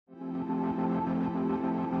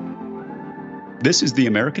This is the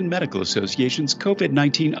American Medical Association's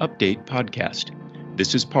COVID-19 Update podcast.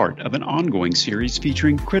 This is part of an ongoing series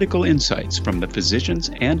featuring critical insights from the physicians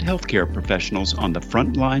and healthcare professionals on the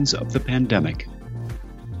front lines of the pandemic.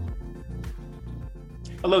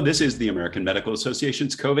 Hello, this is the American Medical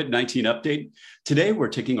Association's COVID-19 Update. Today, we're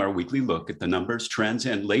taking our weekly look at the numbers, trends,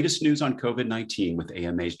 and latest news on COVID-19 with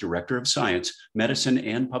AMA's Director of Science, Medicine,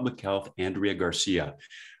 and Public Health, Andrea Garcia.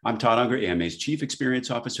 I'm Todd Unger, AMA's Chief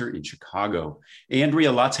Experience Officer in Chicago.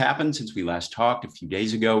 Andrea, lots happened since we last talked a few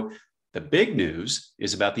days ago. The big news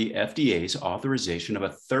is about the FDA's authorization of a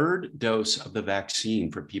third dose of the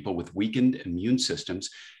vaccine for people with weakened immune systems.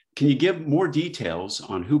 Can you give more details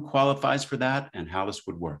on who qualifies for that and how this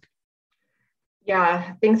would work?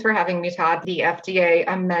 Yeah, thanks for having me, Todd. The FDA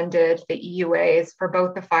amended the EUAs for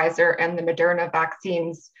both the Pfizer and the Moderna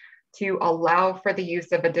vaccines to allow for the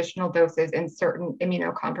use of additional doses in certain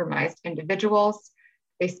immunocompromised individuals.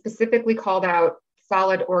 They specifically called out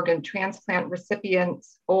solid organ transplant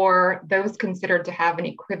recipients or those considered to have an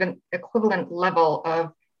equivalent level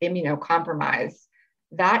of immunocompromise.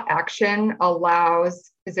 That action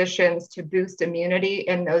allows physicians to boost immunity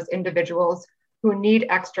in those individuals who need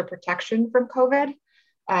extra protection from COVID.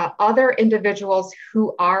 Other individuals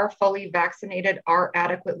who are fully vaccinated are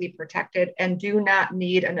adequately protected and do not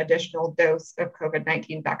need an additional dose of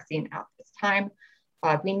COVID-19 vaccine at this time.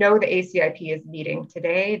 We know the ACIP is meeting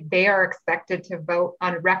today. They are expected to vote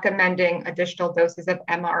on recommending additional doses of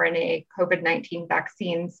mRNA COVID-19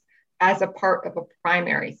 vaccines as a part of a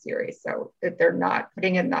primary series. So that they're not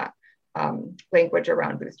putting in that language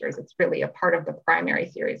around boosters. It's really a part of the primary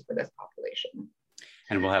series for this population.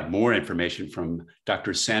 And we'll have more information from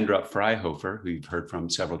Dr. Sandra Fryhofer, who you've heard from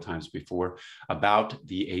several times before, about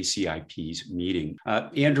the ACIP's meeting.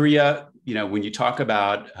 Andrea, when you talk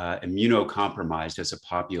about immunocompromised as a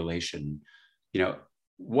population,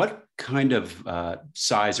 what kind of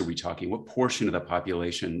size are we talking? What portion of the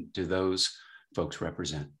population do those folks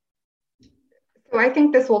represent? So I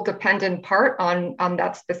think this will depend in part on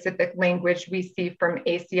that specific language we see from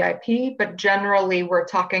ACIP, but generally we're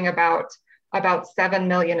talking about 7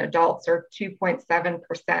 million adults, or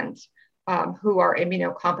 2.7%, who are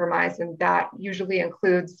immunocompromised. And that usually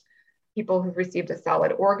includes people who've received a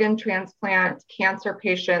solid organ transplant, cancer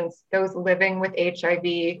patients, those living with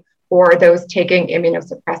HIV, or those taking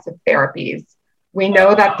immunosuppressive therapies. We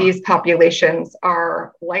know that these populations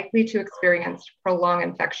are likely to experience prolonged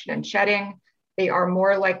infection and shedding. They are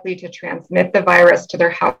more likely to transmit the virus to their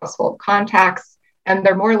household contacts, and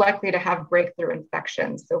they're more likely to have breakthrough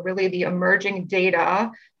infections. So really the emerging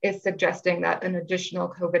data is suggesting that an additional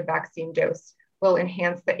COVID vaccine dose will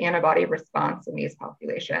enhance the antibody response in these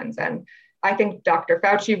populations. And I think Dr.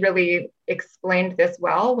 Fauci really explained this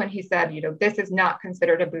well when he said, this is not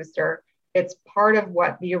considered a booster. It's part of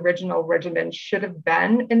what the original regimen should have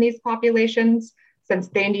been in these populations, since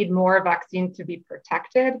they need more vaccine to be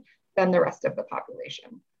protected than the rest of the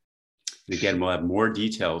population. And again, we'll have more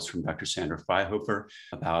details from Dr. Sandra Fryhofer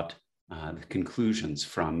about the conclusions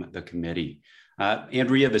from the committee.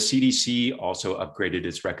 Andrea, the CDC also upgraded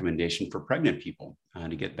its recommendation for pregnant people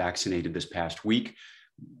to get vaccinated this past week.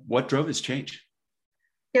 What drove this change?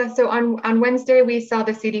 Yeah, so on Wednesday, we saw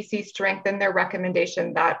the CDC strengthen their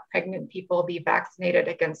recommendation that pregnant people be vaccinated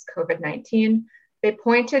against COVID-19. They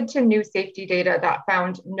pointed to new safety data that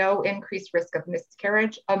found no increased risk of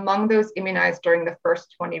miscarriage among those immunized during the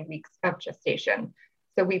first 20 weeks of gestation.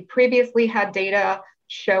 So we previously had data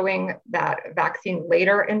showing that vaccine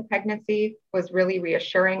later in pregnancy was really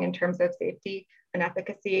reassuring in terms of safety and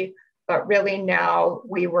efficacy. But really now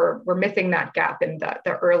we're missing that gap in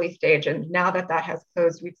the early stage. And now that has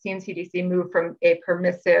closed, we've seen CDC move from a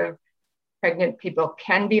permissive pregnant people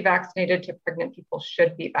can be vaccinated to pregnant people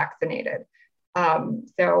should be vaccinated.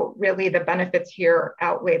 So really the benefits here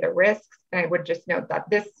outweigh the risks. And I would just note that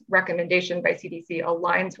this recommendation by CDC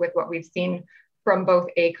aligns with what we've seen from both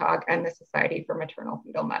ACOG and the Society for Maternal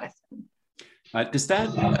Fetal Medicine. Does that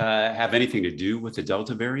have anything to do with the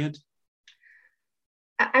Delta variant?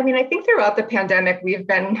 I mean, I think throughout the pandemic, we've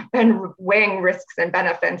been weighing risks and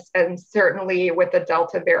benefits, and certainly with the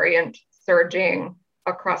Delta variant surging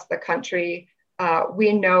across the country,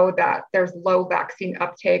 we know that there's low vaccine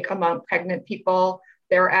uptake among pregnant people.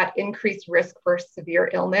 They're at increased risk for severe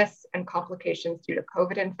illness and complications due to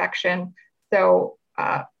COVID infection. So,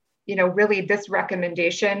 really this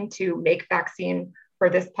recommendation to make vaccine for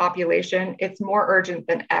this population, it's more urgent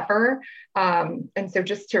than ever. And so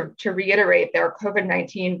just to reiterate, their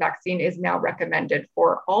COVID-19 vaccine is now recommended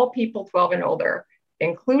for all people 12 and older,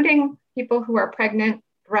 including people who are pregnant,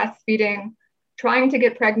 breastfeeding, trying to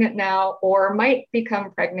get pregnant now, or might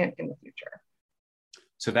become pregnant in the future.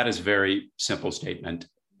 So that is a very simple statement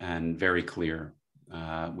and very clear,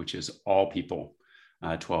 which is all people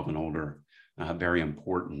 12 and older, very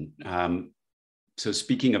important. So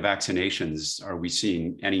speaking of vaccinations, are we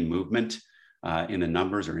seeing any movement in the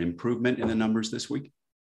numbers or improvement in the numbers this week?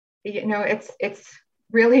 It's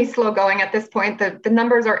really slow going at this point. The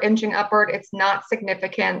numbers are inching upward. It's not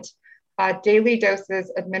significant. Daily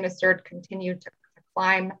doses administered continue to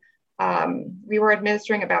climb. We were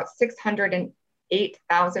administering about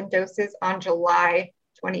 608,000 doses on July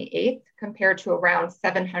 28th, compared to around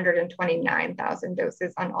 729,000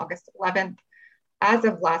 doses on August 11th. As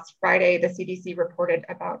of last Friday, the CDC reported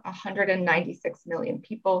about 196 million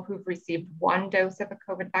people who've received one dose of a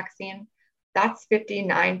COVID vaccine. That's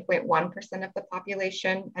 59.1% of the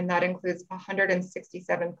population, and that includes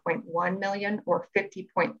 167.1 million, or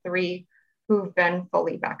 50.3%, who've been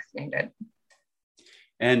fully vaccinated.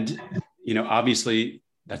 And, obviously,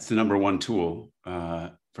 that's the number one tool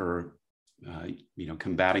for,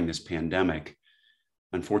 combating this pandemic.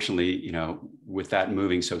 Unfortunately, with that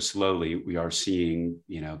moving so slowly, we are seeing,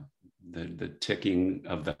 the ticking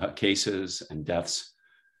of the cases and deaths.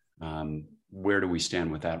 Where do we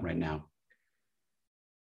stand with that right now?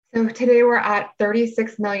 So today we're at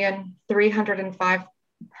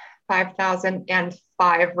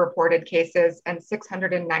 36,305,005 reported cases and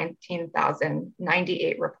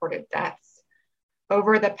 619,098 reported deaths.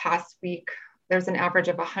 Over the past week, there's an average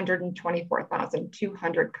of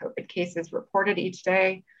 124,200 COVID cases reported each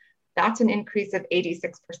day. That's an increase of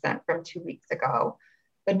 86% from 2 weeks ago.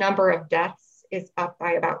 The number of deaths is up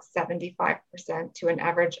by about 75% to an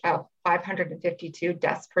average of 552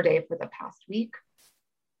 deaths per day for the past week.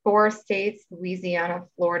 4 states, Louisiana,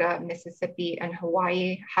 Florida, Mississippi, and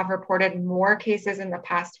Hawaii, have reported more cases in the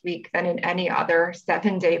past week than in any other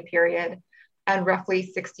 7-day period. And roughly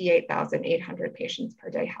 68,800 patients per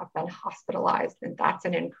day have been hospitalized. And that's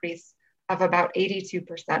an increase of about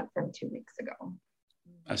 82% from 2 weeks ago.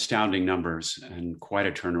 Astounding numbers, and quite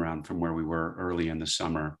a turnaround from where we were early in the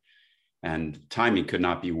summer. And timing could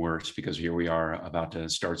not be worse, because here we are about to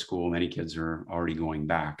start school. Many kids are already going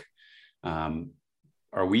back.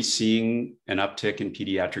 Are we seeing an uptick in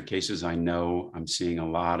pediatric cases? I know I'm seeing a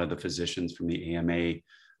lot of the physicians from the AMA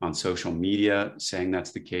on social media saying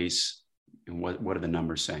that's the case. And what are the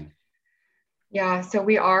numbers saying? Yeah, so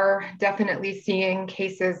we are definitely seeing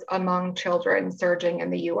cases among children surging in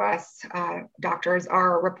the US. Doctors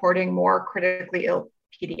are reporting more critically ill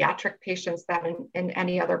pediatric patients than in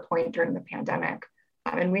any other point during the pandemic.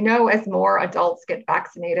 And we know as more adults get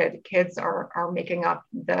vaccinated, kids are making up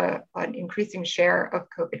an increasing share of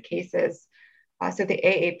COVID cases. So the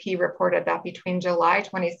AAP reported that between July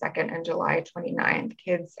 22nd and July 29th,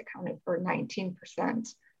 kids accounted for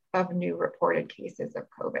 19% of new reported cases of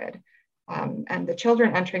COVID. And the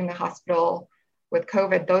children entering the hospital with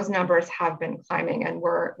COVID, those numbers have been climbing, and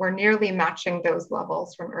we're nearly matching those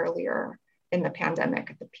levels from earlier in the pandemic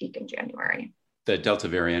at the peak in January. The Delta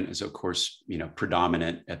variant is, of course,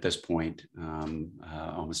 predominant at this point.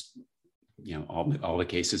 Almost, all the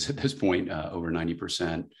cases at this point, over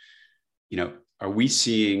 90%. Are we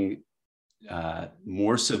seeing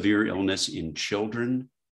more severe illness in children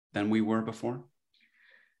than we were before?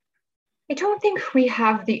 I don't think we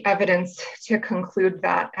have the evidence to conclude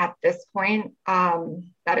that at this point,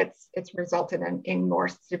 that it's resulted in more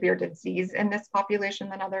severe disease in this population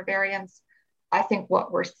than other variants. I think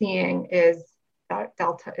what we're seeing is that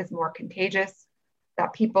Delta is more contagious,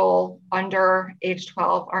 that people under age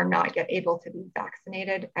 12 are not yet able to be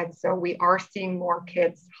vaccinated. And so we are seeing more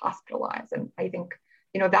kids hospitalized. And I think,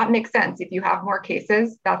 that makes sense. If you have more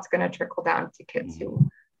cases, that's going to trickle down to kids who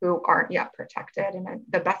aren't yet protected. And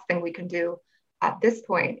the best thing we can do at this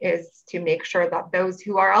point is to make sure that those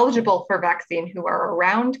who are eligible for vaccine, who are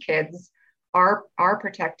around kids, are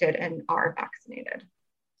protected and are vaccinated.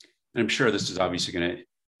 And I'm sure this is obviously going to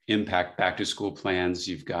impact back to school plans.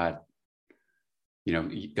 You've got,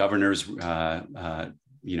 governors,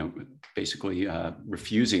 basically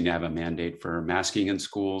refusing to have a mandate for masking in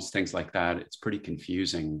schools, things like that. It's pretty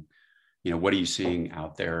confusing. What are you seeing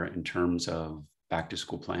out there in terms of back to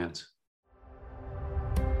school plans?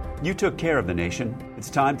 You took care of the nation. It's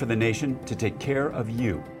time for the nation to take care of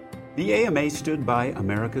you. The AMA stood by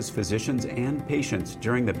America's physicians and patients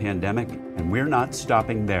during the pandemic, and we're not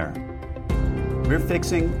stopping there. We're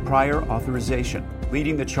fixing prior authorization,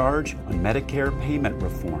 leading the charge on Medicare payment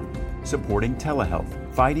reform, supporting telehealth,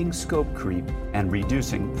 fighting scope creep, and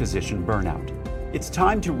reducing physician burnout. It's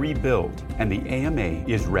time to rebuild, and the AMA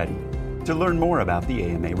is ready. To learn more about the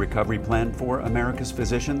AMA Recovery Plan for America's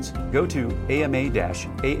Physicians, go to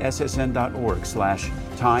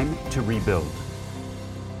ama-assn.org/time to rebuild.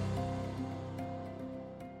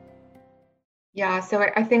 Yeah, so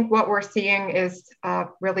I think what we're seeing is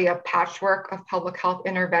really a patchwork of public health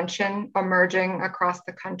intervention emerging across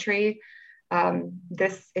the country.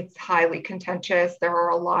 It's highly contentious. There are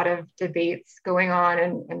a lot of debates going on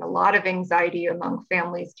and a lot of anxiety among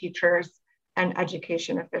families, teachers, and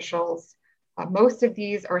education officials. Most of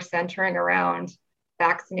these are centering around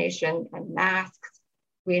vaccination and masks.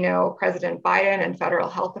 We know President Biden and federal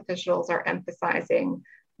health officials are emphasizing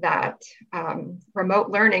that remote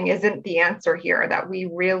learning isn't the answer here, that we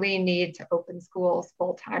really need to open schools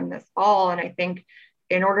full time this fall. And I think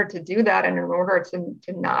in order to do that, and in order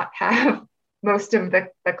to not have most of the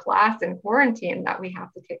class in quarantine, that we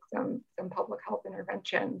have to take some public health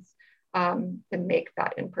interventions to make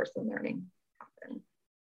that in-person learning happen.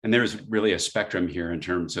 And there's really a spectrum here in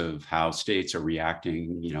terms of how states are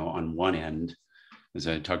reacting. On one end, as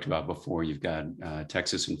I talked about before, you've got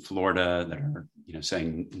Texas and Florida that are,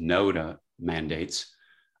 saying no to mandates.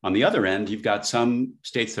 On the other end, you've got some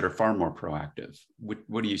states that are far more proactive.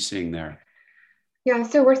 What are you seeing there? Yeah,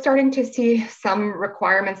 so we're starting to see some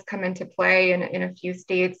requirements come into play in a few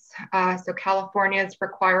states. So California is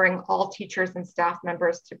requiring all teachers and staff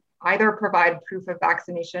members to either provide proof of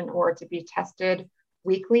vaccination or to be tested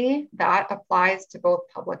weekly. That applies to both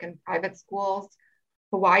public and private schools.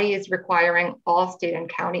 Hawaii is requiring all state and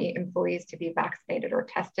county employees to be vaccinated or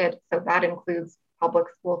tested. So that includes public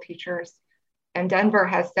school teachers. And Denver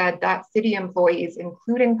has said that city employees,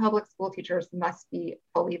 including public school teachers, must be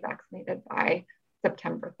fully vaccinated by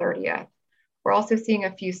September 30th. We're also seeing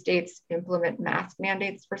a few states implement mask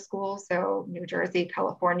mandates for schools. So New Jersey,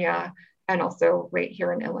 California, and also right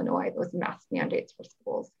here in Illinois, those mask mandates for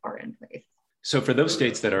schools are in place. So for those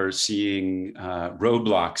states that are seeing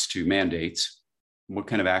roadblocks to mandates, what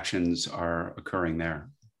kind of actions are occurring there?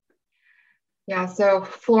 Yeah, so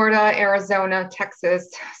Florida, Arizona, Texas,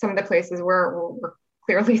 some of the places where we're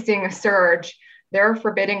clearly seeing a surge, they're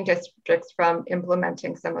forbidding districts from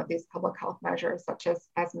implementing some of these public health measures, such as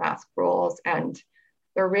mask rules. And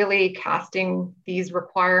they're really casting these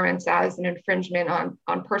requirements as an infringement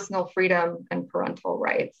on personal freedom and parental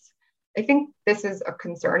rights. I think this is a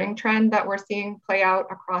concerning trend that we're seeing play out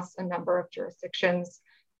across a number of jurisdictions.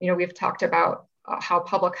 We've talked about how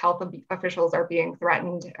public health officials are being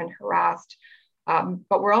threatened and harassed,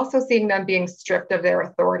 but we're also seeing them being stripped of their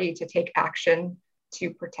authority to take action to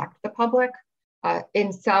protect the public.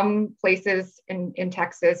 In some places in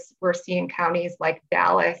Texas, we're seeing counties like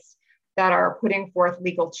Dallas that are putting forth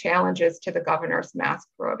legal challenges to the governor's mask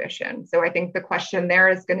prohibition. So I think the question there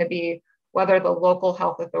is going to be whether the local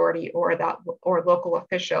health authority or local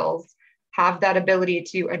officials have that ability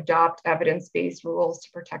to adopt evidence-based rules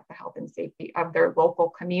to protect the health and safety of their local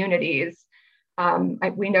communities.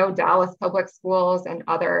 We know Dallas Public Schools and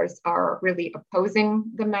others are really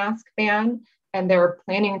opposing the mask ban, and they're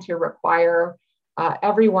planning to require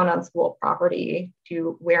everyone on school property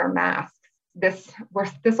to wear masks. This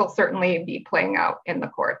will certainly be playing out in the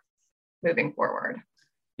courts moving forward.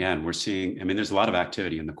 Yeah, and we're seeing, there's a lot of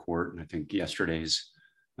activity in the court, and I think yesterday's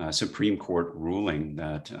Supreme Court ruling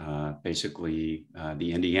that basically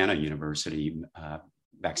the Indiana University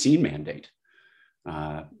vaccine mandate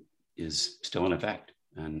is still in effect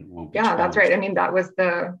and won't be challenged. That's right. That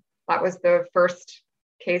was the first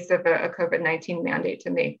case of a COVID-19 mandate to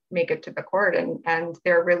make it to the court, and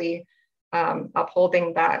they're really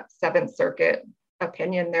upholding that Seventh Circuit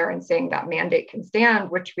opinion there and saying that mandate can stand,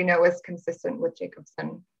 which we know is consistent with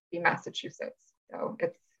Jacobson v. Massachusetts.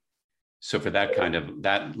 So for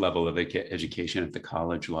that level of education at the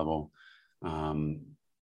college level,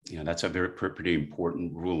 that's a pretty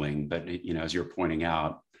important ruling. But as you're pointing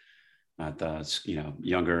out, at the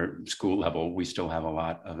younger school level, we still have a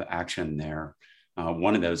lot of action there.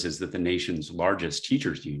 One of those is that the nation's largest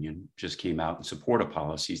teachers union just came out in support of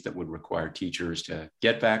policies that would require teachers to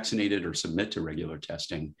get vaccinated or submit to regular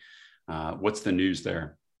testing. What's the news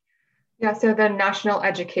there? Yeah, so the National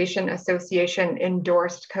Education Association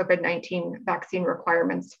endorsed COVID-19 vaccine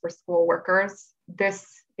requirements for school workers. This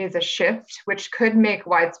is a shift which could make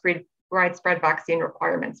widespread vaccine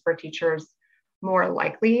requirements for teachers more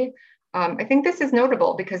likely. I think this is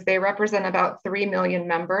notable because they represent about 3 million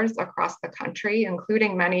members across the country,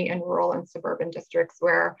 including many in rural and suburban districts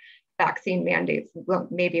where vaccine mandates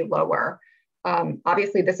may be lower.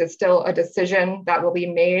 Obviously, this is still a decision that will be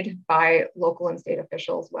made by local and state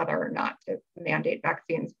officials whether or not to mandate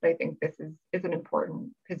vaccines, but I think this is an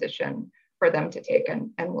important position for them to take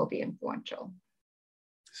and will be influential.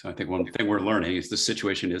 So I think one thing we're learning is the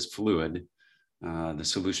situation is fluid. The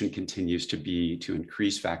solution continues to be to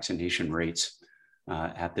increase vaccination rates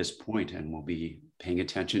at this point, and we'll be paying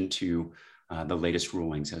attention to the latest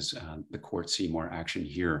rulings as the courts see more action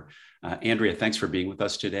here. Andrea, thanks for being with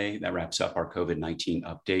us today. That wraps up our COVID-19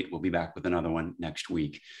 update. We'll be back with another one next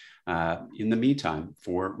week. In the meantime,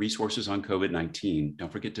 for resources on COVID-19,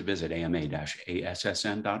 don't forget to visit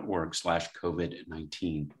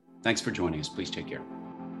ama-assn.org/COVID-19. Thanks for joining us. Please take care.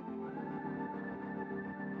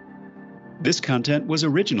 This content was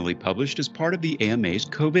originally published as part of the AMA's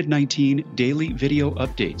COVID-19 daily video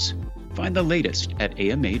updates. Find the latest at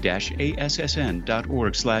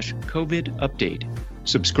ama-assn.org/COVID-update.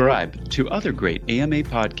 Subscribe to other great AMA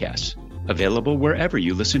podcasts, available wherever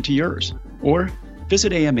you listen to yours, or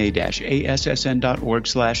visit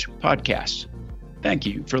ama-assn.org/podcasts. Thank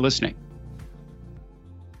you for listening.